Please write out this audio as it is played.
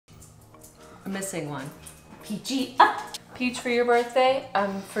I'm missing one. Peachy up. Peach, for your birthday,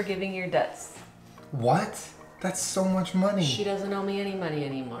 I'm forgiving your debts. What? That's so much money. She doesn't owe me any money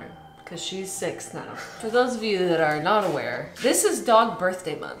anymore because she's 6 now. For those of you that are not aware, this is dog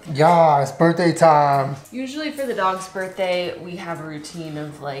birthday month. Yeah, it's birthday time. Usually for the dog's birthday, we have a routine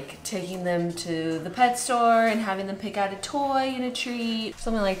of like taking them to the pet store and having them pick out a toy and a treat,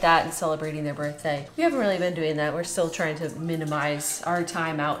 something like that, and celebrating their birthday. We haven't really been doing that. We're still trying to minimize our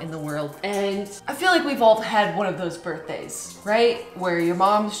time out in the world. And I feel like we've all had one of those birthdays, right? Where your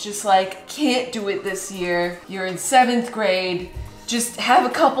mom's just like, can't do it this year. You're in 7th grade. Just have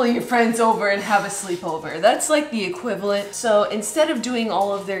a couple of your friends over and have a sleepover. That's like the equivalent. So instead of doing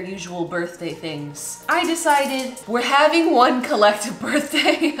all of their usual birthday things, I decided we're having one collective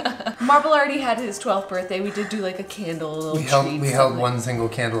birthday. Marble already had his 12th birthday. We did do like a candle, a little treat. We held one single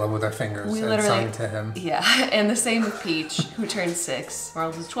candle up with our fingers and sung to him. Yeah, and the same with Peach, who turned 6.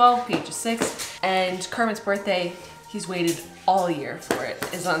 Marbles is 12, Peach is 6. And Kermit's birthday, he's waited all year for it,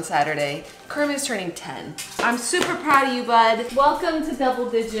 is on Saturday. Kermit is turning 10. I'm super proud of you, bud. Welcome to double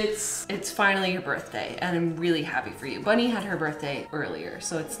digits. It's finally your birthday, and I'm really happy for you. Bunny had her birthday earlier,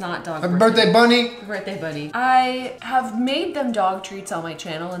 so it's not dog birthday. Happy birthday, Bunny! Happy birthday, Bunny. I have made them dog treats on my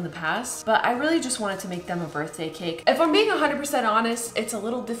channel in the past, but I really just wanted to make them a birthday cake. If I'm being 100% honest, it's a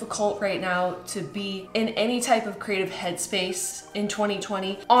little difficult right now to be in any type of creative headspace in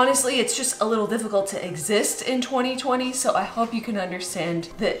 2020. Honestly, it's just a little difficult to exist in 2020, so I hope you can understand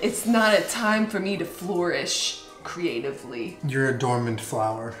that it's not a time for me to flourish creatively. You're a dormant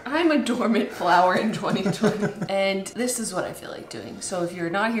flower. I'm a dormant flower in 2020. And this is what I feel like doing. So if you're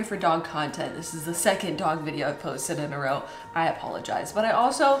not here for dog content, this is the 2nd dog video I've posted in a row. I apologize, but I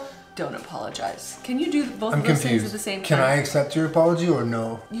also don't apologize. Can you do both of those things at the same time? Can I accept your apology or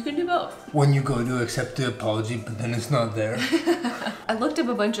no? You can do both. When you go to accept the apology, but then it's not there. I looked up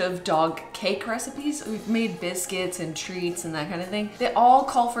a bunch of dog cake recipes. We've made biscuits and treats and that kind of thing. They all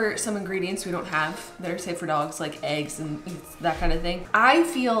call for some ingredients we don't have that are safe for dogs, like eggs and that kind of thing. I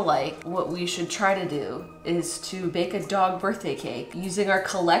feel like what we should try to do is to bake a dog birthday cake using our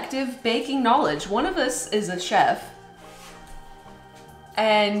collective baking knowledge. One of us is a chef,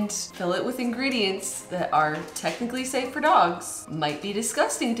 and fill it with ingredients that are technically safe for dogs. Might be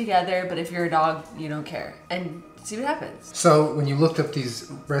disgusting together, but if you're a dog, you don't care. And see what happens. So when you looked up these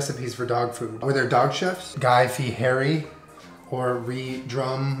recipes for dog food, were there dog chefs? Guy Fieri or Ree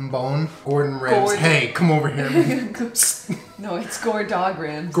Drumbone? Gordon Ramsay. Hey, come over here. No, it's Gore Dog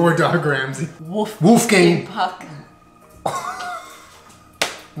Ramsay. Gore Dog Ramsay. Wolfgang Puck.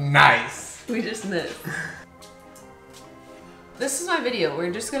 Nice. We just missed. This is my video.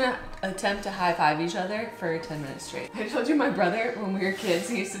 We're just gonna attempt to high-five each other for 10 minutes straight. I told you my brother, when we were kids,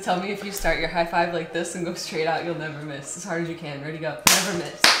 he used to tell me if you start your high-five like this and go straight out, you'll never miss. As hard as you can. Ready, go. Never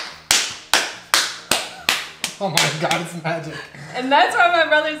miss. Oh my God, it's magic. And that's why my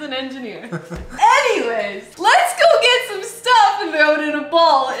brother's an engineer. Anyways, let's go get some stuff and throw it in a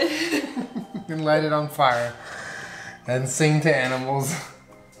bowl. And light it on fire. And sing to animals.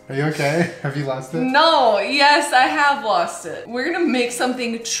 Are you okay? Have you lost it? No, yes, I have lost it. We're gonna make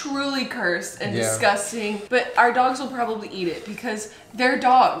something truly cursed and disgusting, but our dogs will probably eat it because they're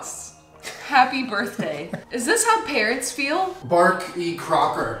dogs. Happy birthday. Is this how parents feel? Bark, eat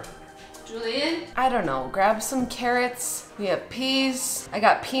Crocker. Julian? I don't know, grab some carrots. We have peas. I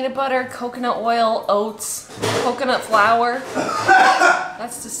got peanut butter, coconut oil, oats, coconut flour.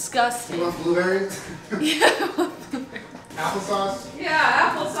 That's disgusting. You want blueberries? Yeah. Applesauce?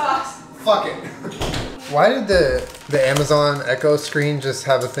 Yeah, applesauce. Fuck it. Why did the Amazon Echo screen just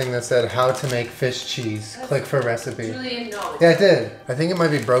have a thing that said how to make fish cheese? Click for recipe. Julian, no. Yeah, it did. I think it might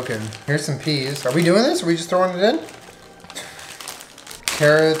be broken. Here's some peas. Are we doing this? Are we just throwing it in?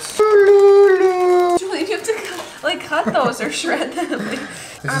 Carrots. Julian, you have to cut those or shred them.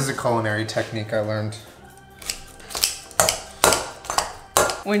 This is a culinary technique I learned.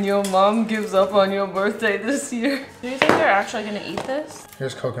 When your mom gives up on your birthday this year. Do you think they're actually gonna eat this?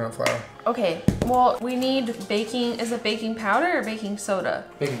 Here's coconut flour. Okay, well, we need baking, is it baking powder or baking soda?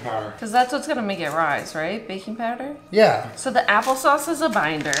 Baking powder. Because that's what's gonna make it rise, right? Baking powder? Yeah. So the applesauce is a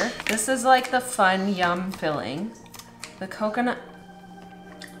binder. This is like the fun yum filling. The coconut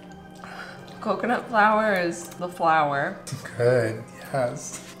flour is the flour. Good,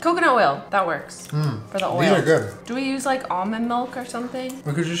 yes. Coconut oil, that works. For the oil. These are good. Do we use like almond milk or something?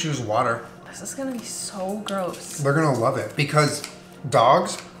 We could just use water. This is gonna be so gross. They're gonna love it because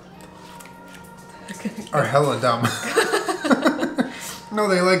dogs are hella dumb. No,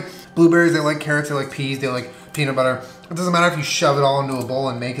 they like blueberries, they like carrots, they like peas, they like peanut butter. It doesn't matter if you shove it all into a bowl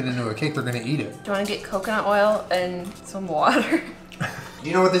and make it into a cake, they're gonna eat it. Do you wanna get coconut oil and some water?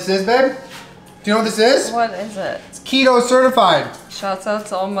 You know what this is, babe? Do you know what this is? What is it? It's keto certified. Shouts out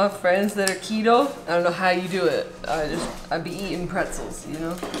to all my friends that are keto. I don't know how you do it. I be eating pretzels, you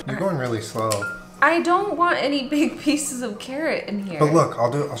know? You're going really slow. I don't want any big pieces of carrot in here. But look,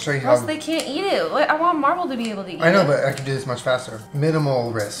 I'll show you how. Else they can't eat it. I want Marble to be able to eat it. I know, but I can do this much faster.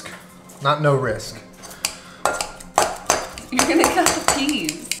 Minimal risk, not no risk. You're gonna cut the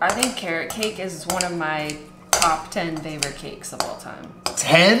peas. I think carrot cake is one of my top 10 favorite cakes of all time.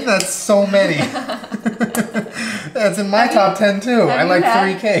 10? That's so many. That's in my top 10 too. I like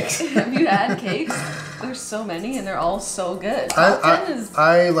 3 cakes. Have you had cakes? There's so many and they're all so good. Top 10 is...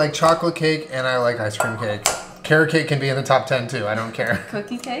 I like chocolate cake and I like ice cream cake. Carrot cake can be in the top 10 too. I don't care.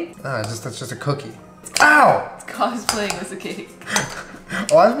 Cookie cake? That's just a cookie. Ow! It's cosplaying as a cake.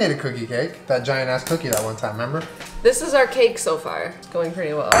 Oh, I've made a cookie cake. That giant ass cookie that one time, remember? This is our cake so far. It's going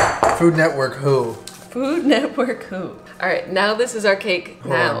pretty well. Food Network who? Food Network who? All right, now this is our cake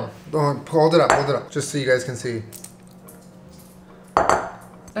now. Hold it up, just so you guys can see.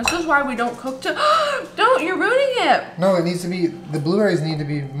 This is why we don't cook to. Don't, you're ruining it. No, it needs to be, the blueberries need to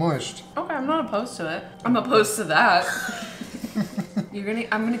be mushed. Okay, I'm not opposed to it. I'm opposed to that.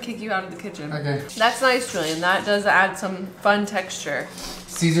 I'm gonna kick you out of the kitchen. Okay. That's nice, Julian. That does add some fun texture.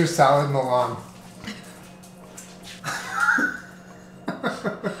 Caesar salad Milan.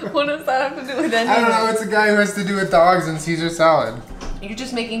 What does that have to do with anything? I don't know, it's a guy who has to do with dogs and Caesar salad. You're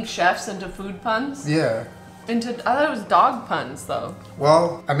just making chefs into food puns? Yeah. I thought it was dog puns, though.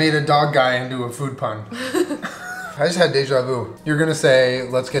 Well, I made a dog guy into a food pun. I just had deja vu. You're gonna say,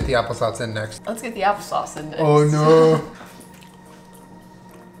 let's get the applesauce in next. Let's get the applesauce in next. Oh no.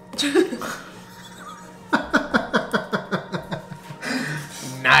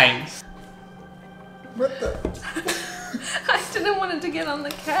 Nice. What the? I didn't want it to get on the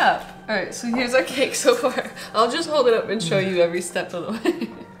cap. All right, so here's our cake so far. I'll just hold it up and show you every step of the way.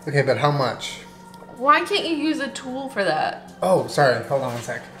 Okay, but how much? Why can't you use a tool for that? Oh, sorry. Hold on one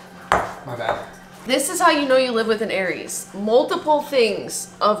sec. My bad. This is how you know you live with an Aries. Multiple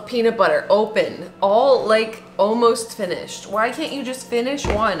things of peanut butter open, all like almost finished. Why can't you just finish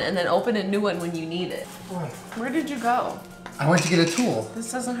one and then open a new one when you need it? What? Where did you go? I went to get a tool.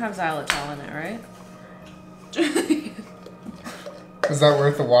 This doesn't have xylitol in it, right? Was that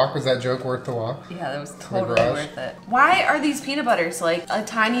worth the walk? Was that joke worth the walk? Yeah, that was totally worth it. Why are these peanut butters like a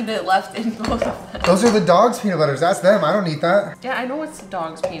tiny bit left in both of them? Those are the dog's peanut butters. That's them. I don't eat that. Yeah, I know it's the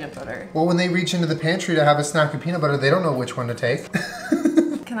dog's peanut butter. Well, when they reach into the pantry to have a snack of peanut butter, they don't know which one to take.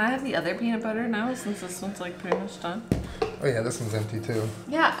 Can I have the other peanut butter now since this one's like pretty much done? Oh yeah, this one's empty too.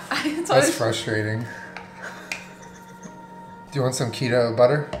 Yeah. That's frustrating. Do you want some keto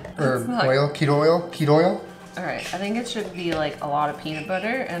butter? Or oil? Keto oil? Keto oil? All right, I think it should be like a lot of peanut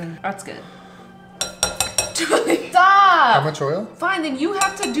butter and that's good. Stop! How much oil? Fine, then you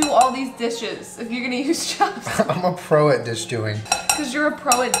have to do all these dishes if you're gonna use chopsticks. I'm a pro at dish doing. Because you're a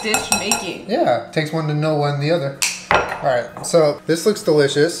pro at dish making. Yeah, it takes one to know one the other. All right, so this looks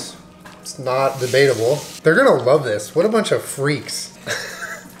delicious. It's not debatable. They're gonna love this. What a bunch of freaks.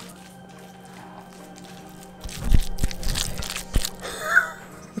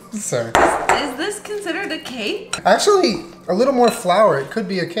 Sorry. Is this considered a cake? Actually, a little more flour. It could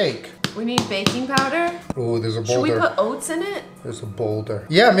be a cake. We need baking powder. Ooh, there's a boulder. Should we put oats in it? There's a boulder.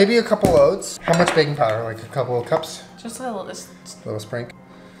 Yeah, maybe a couple oats. How much baking powder? Like a couple of cups? Just a little. Little sprinkle.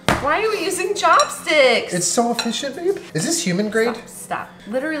 Why are we using chopsticks? It's so efficient, babe. Is this human grade? Stop.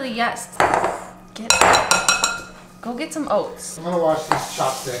 Literally, yes. Go get some oats. I'm gonna wash these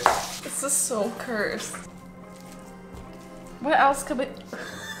chopsticks. This is so cursed. What else could we...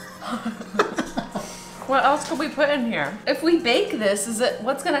 What else could we put in here? If we bake this,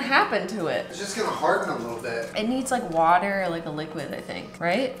 what's gonna happen to it? It's just gonna harden a little bit. It needs like water or like a liquid, I think,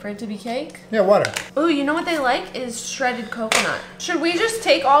 right? For it to be cake? Yeah, water. Oh, you know what they like is shredded coconut. Should we just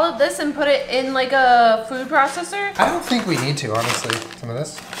take all of this and put it in like a food processor? I don't think we need to, honestly. Some of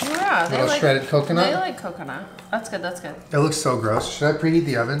this. Yeah, they little like shredded coconut. They like coconut. That's good, that's good. It looks so gross. Should I preheat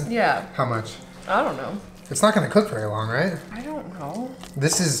the oven? Yeah. How much? I don't know. It's not gonna cook very long, right? I don't know.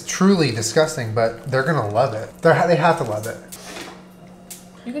 This is truly disgusting, but they're gonna love it. They have to love it.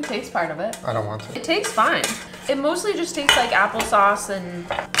 You can taste part of it. I don't want to. It tastes fine. It mostly just tastes like applesauce and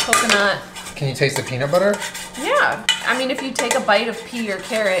coconut. Can you taste the peanut butter? Yeah. I mean, if you take a bite of pea or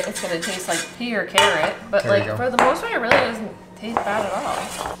carrot, it's gonna taste like pea or carrot. But There you like go. for the most part, it really doesn't taste bad at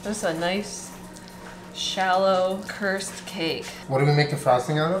all. Just a nice, shallow, cursed cake. What do we make the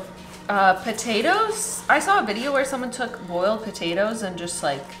frosting out of? Potatoes. I saw a video where someone took boiled potatoes and just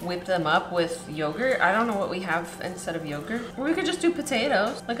like whipped them up with yogurt. I don't know what we have instead of yogurt. Or we could just do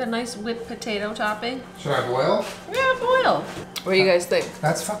potatoes, like a nice whipped potato topping. Should I boil? Yeah, boil. What do you guys think?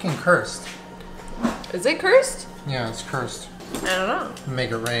 That's fucking cursed. Is it cursed? Yeah, it's cursed. I don't know.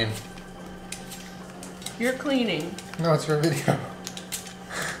 Make it rain. You're cleaning. No, it's for a video.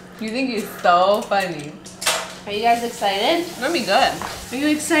 You think you're so funny. Are you guys excited? It's gonna be good. Are you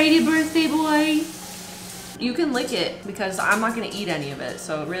excited, birthday boy? You can lick it because I'm not gonna eat any of it,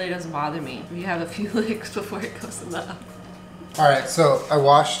 so it really doesn't bother me. You have a few licks before it goes in the oven. All right, so I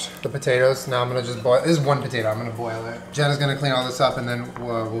washed the potatoes. Now I'm gonna just boil. This is one potato. I'm gonna boil it. Jenna's gonna clean all this up, and then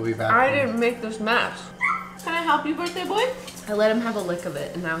we'll be back. I didn't make this mess. Can I help you, birthday boy? I let him have a lick of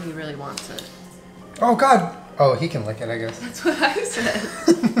it, and now he really wants it. Oh God! Oh, he can lick it, I guess. That's what I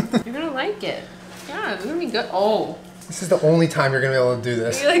said. You're gonna like it. Yeah, it's gonna be good. Oh. This is the only time you're gonna be able to do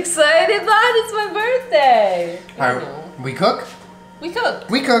this. Are you excited, bud? It's my birthday. All right, we cook? We cook.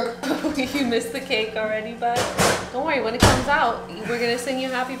 We cook. You missed the cake already, bud? Don't worry, when it comes out, we're gonna sing you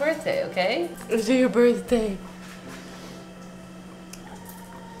happy birthday, okay? It's your birthday.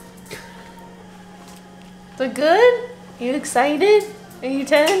 Is it good? Are you excited? Are you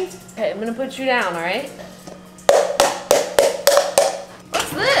 10? Okay, I'm gonna put you down, all right?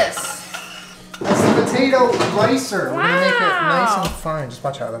 What's this? That's the potato ricer. Wow. We're gonna make it nice and fine. Just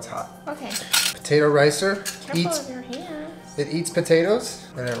watch out, that's hot. Okay. Potato ricer Careful with your hands. it eats potatoes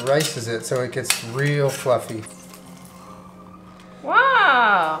and it rices it so it gets real fluffy.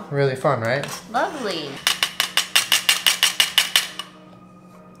 Wow. Really fun, right? Lovely.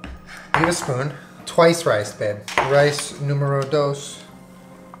 Need a spoon. Twice rice, babe. Rice numero dos.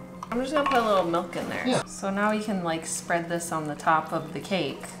 I'm just gonna put a little milk in there. Yeah. So now we can like spread this on the top of the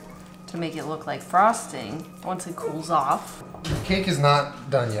cake to make it look like frosting once it cools off. The cake is not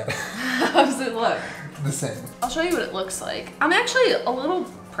done yet. How does it look? The same. I'll show you what it looks like. I'm actually a little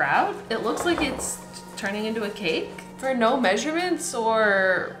proud. It looks like it's turning into a cake. For no measurements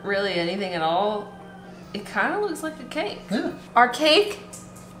or really anything at all, it kind of looks like a cake. Yeah. Our cake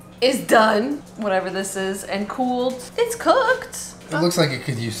is done, whatever this is, and cooled. It's cooked. It looks like it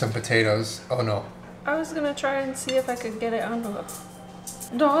could use some potatoes. Oh no. I was gonna try and see if I could get it on the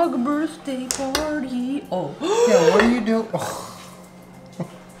dog birthday party. Oh. Yeah, what do you do? Oh.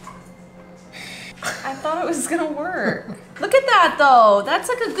 I thought it was gonna work. Look at that though. That's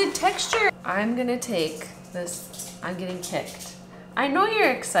like a good texture. I'm gonna take this. I'm getting kicked. I know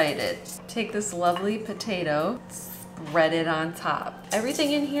you're excited. Take this lovely potato, spread it on top.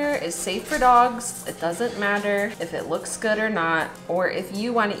 Everything in here is safe for dogs. It doesn't matter if it looks good or not, or if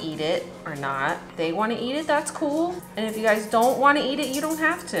you want to eat it or not. If they want to eat it, that's cool. And if you guys don't want to eat it, you don't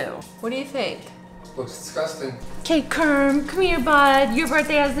have to. What do you think? Looks disgusting. Okay, Kerm, come here, bud. Your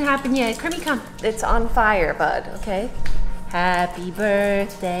birthday hasn't happened yet. Kermie, come. It's on fire, bud, okay? Happy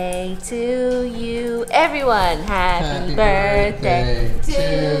birthday to you. Everyone, happy birthday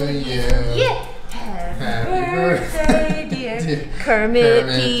to you. Yeah. Happy birthday, dear Kermit,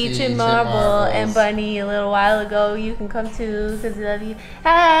 Peach, and Marble, and Bunny. A little while ago, you can come too, because I love you.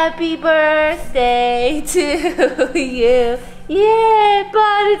 Happy birthday to you. Yeah,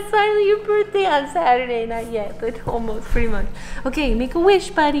 but it's finally your birthday on Saturday. Not yet, but almost, pretty much. Okay, make a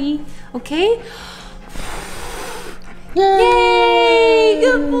wish, buddy. Okay? Yay!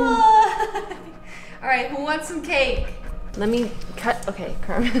 Good boy! All right, who wants some cake? Let me cut. Okay,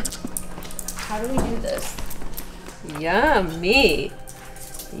 Kermit. How do we do this? Yummy.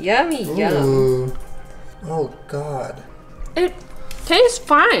 Yummy, yum. Ooh. Oh God. It tastes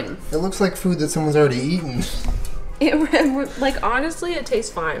fine. It looks like food that someone's already eaten. Like honestly, it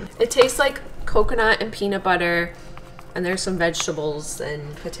tastes fine. It tastes like coconut and peanut butter, and there's some vegetables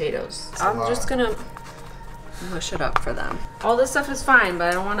and potatoes. I'm just gonna mush it up for them. All this stuff is fine, but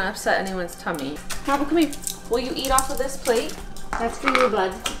I don't want to upset anyone's tummy. Marble, come here. Will you eat off of this plate? That's for you,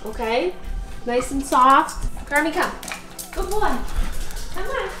 bud. Okay? Nice and soft. Kermie, come. Good boy. Come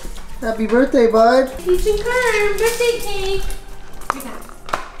on. Happy birthday, bud. Peach and Kerm, birthday cake. Here now.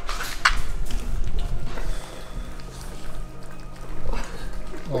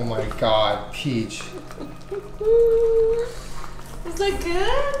 Oh my God, Peach. Is that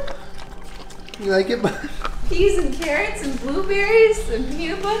good? You like it, bud? Peas and carrots and blueberries and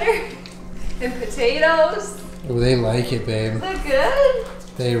peanut butter and potatoes. Oh, they like it, babe. Is that good?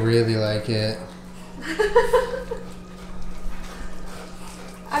 They really like it.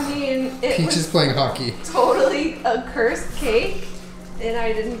 I mean, it Peach was is playing hockey. totally a cursed cake, and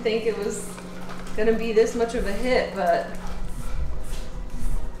I didn't think it was gonna be this much of a hit, but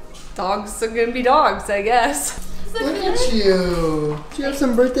dogs are gonna be dogs, I guess. Look at you. Did you have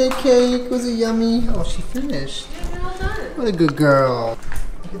some birthday cake? Was it yummy? Oh, she finished. Yeah, well done. What a good girl.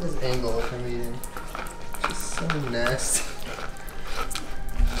 Look at this angle of her eating. She's so nasty.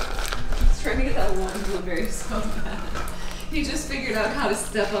 I was trying to get that one blueberry so bad. He just figured out how to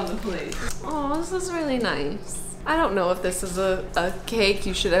step on the plate. Oh, this is really nice. I don't know if this is a cake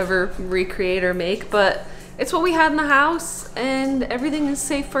you should ever recreate or make, but it's what we had in the house, and everything is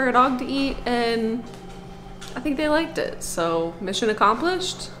safe for a dog to eat, and I think they liked it. So, mission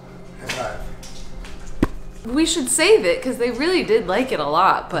accomplished. High five. We should save it because they really did like it a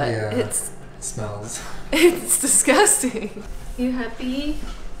lot, but Yeah, it smells. It's disgusting. You happy?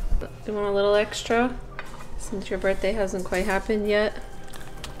 You want a little extra? Since your birthday hasn't quite happened yet.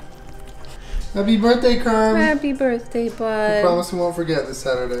 Happy birthday, Kerm. Happy birthday, bud. I promise we won't forget this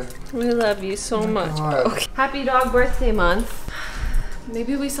Saturday. We love you so much. God. Okay. Happy dog birthday month.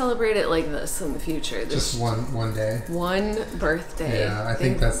 Maybe we celebrate it like this in the future. Just one day. One birthday. Yeah, I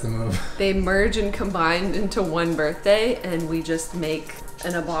think that's the move. They merge and combine into one birthday, and we just make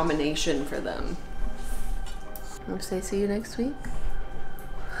an abomination for them. Want to say see you next week?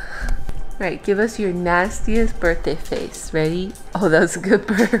 Right, give us your nastiest birthday face. Ready? Oh, that was a good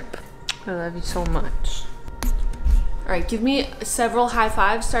burp. I love you so much. All right, give me several high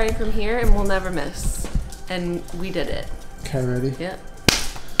fives starting from here, and we'll never miss. And we did it. Okay, ready? Yep.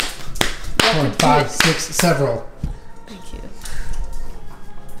 1, 5, 6, several. Thank you.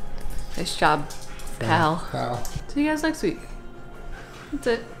 Nice job, pal. Pal. See you guys next week. That's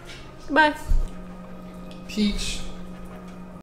it. Goodbye. Peach.